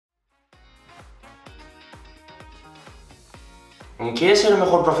¿Quieres ser el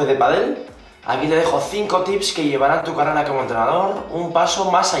mejor profe de pádel? Aquí te dejo 5 tips que llevarán tu carrera como entrenador un paso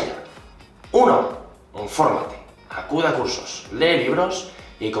más allá. 1. Infórmate, acude a cursos, lee libros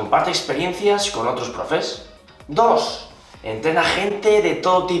y comparte experiencias con otros profes. 2. Entrena gente de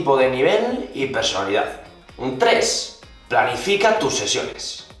todo tipo de nivel y personalidad. 3. Planifica tus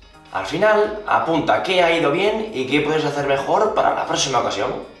sesiones. Al final, apunta qué ha ido bien y qué puedes hacer mejor para la próxima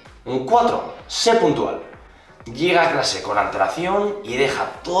ocasión. 4. Sé puntual. Llega a clase con antelación y deja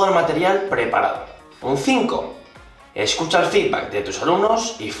todo el material preparado. 5. Escucha el feedback de tus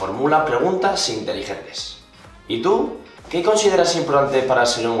alumnos y formula preguntas inteligentes. ¿Y tú? ¿Qué consideras importante para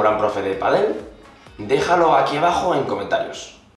ser un gran profe de pádel? Déjalo aquí abajo en comentarios.